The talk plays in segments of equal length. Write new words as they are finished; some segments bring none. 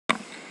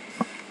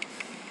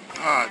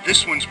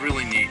This one's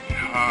really neat.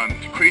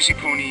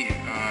 CrazePony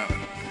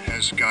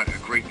has got a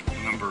great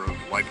number of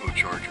LiPo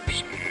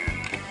chargers,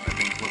 and I've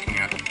been looking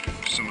at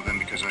some of them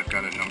because I've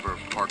got a number of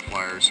park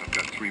flyers. I've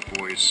got 3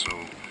 boys, so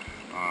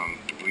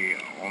we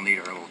all need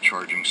our little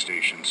charging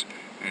stations.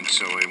 And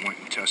so I went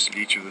and tested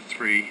each of the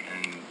 3,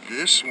 and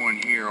this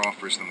one here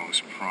offers the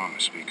most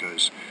promise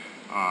because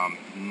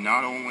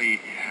not only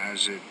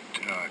has it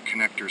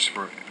connectors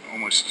for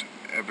almost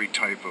every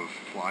type of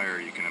flyer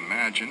you can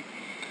imagine,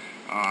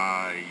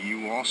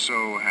 you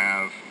also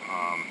have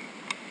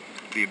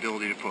the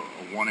ability to put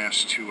a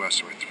 1S,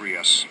 2S, or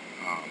 3S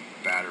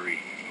battery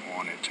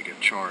on it to get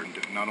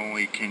charged. Not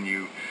only can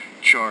you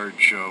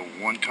charge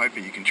one type,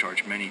 but you can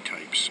charge many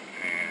types,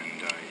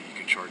 and you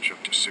can charge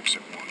up to 6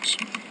 at once.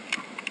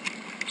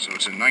 So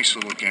it's a nice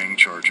little gang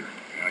charger.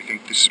 And I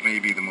think this may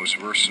be the most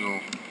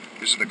versatile.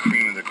 This is the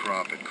cream of the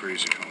crop at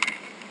CrazePony.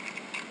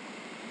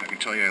 I can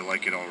tell you I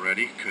like it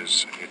already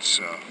because it's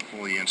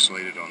fully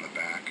insulated on the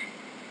back,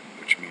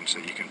 which means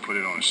that you can put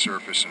it on a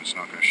surface and it's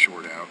not going to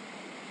short out.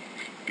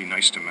 It'd be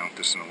nice to mount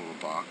this in a little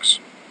box.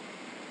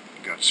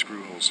 You've got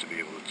screw holes to be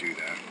able to do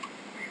that.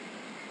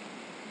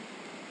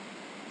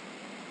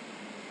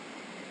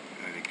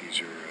 I think these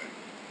are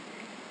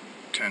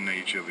 10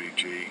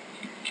 HWG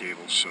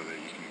cables so that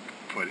you can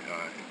put,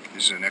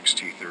 this is an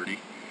XT30,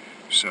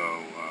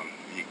 so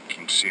you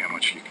can see how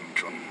much you can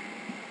draw.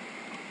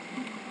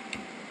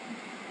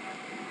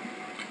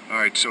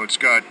 Alright, so it's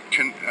got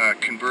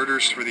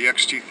converters for the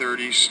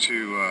XT30s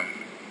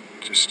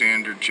to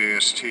standard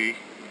JST.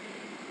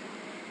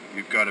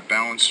 You've got a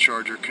balance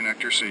charger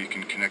connector, so you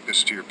can connect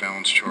this to your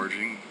balance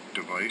charging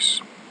device.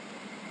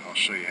 I'll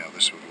show you how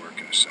this would work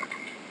in a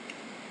second.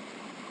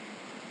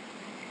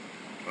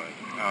 But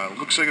it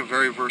looks like a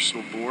very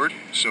versatile board.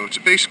 So it's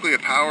basically a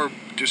power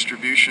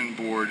distribution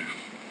board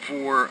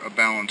for a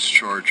balance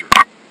charger.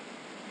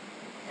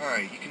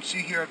 Alright, you can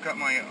see here I've got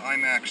my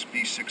iMax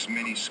B6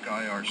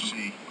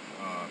 SKYRC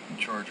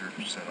charger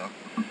set up,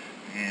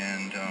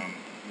 and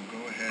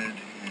we'll go ahead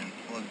and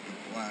plug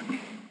the black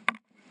with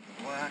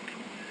the black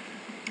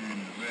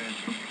and the red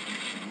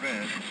with the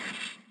red,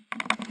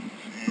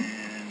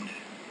 and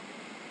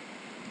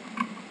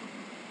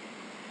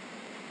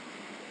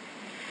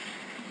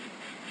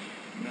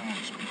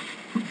balance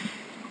board.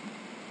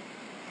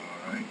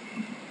 Alright,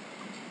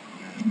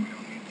 and we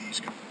don't need these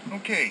guys.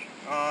 Okay,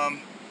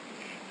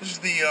 this is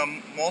the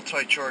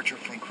multi-charger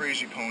from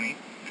CrazePony,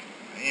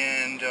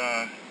 and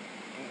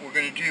what we're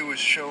going to do is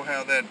show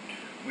how that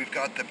we've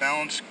got the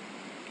balance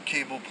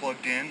cable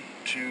plugged in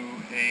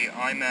to a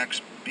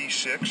iMax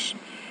B6.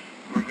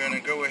 We're going to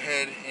go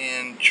ahead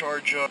and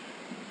charge up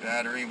the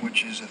battery,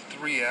 which is a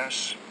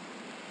 3S,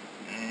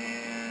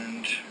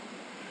 and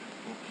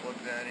we'll plug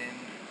that in.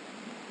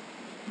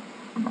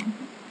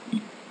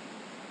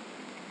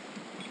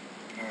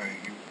 Alright,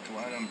 you're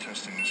glad I'm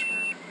testing this for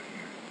everybody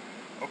here.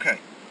 Okay.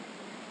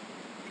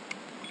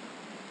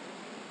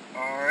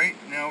 Alright,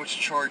 now it's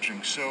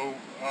charging. So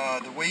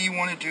the way you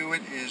want to do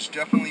it is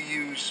definitely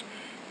use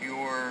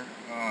your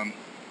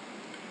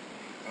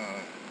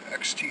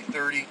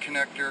XT30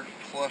 connector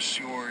plus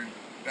your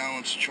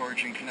balance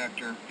charging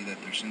connector. That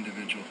there's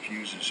individual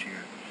fuses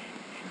here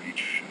for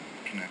each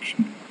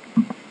connection.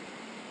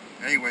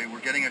 Anyway, we're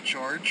getting a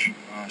charge,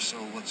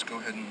 so let's go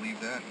ahead and leave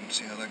that and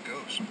see how that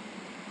goes.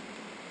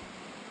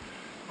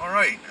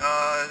 Alright,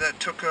 that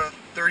took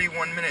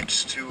 31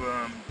 minutes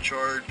to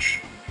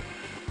charge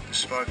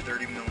this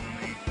 530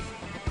 milliamp,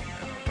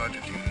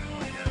 550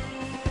 milliamp.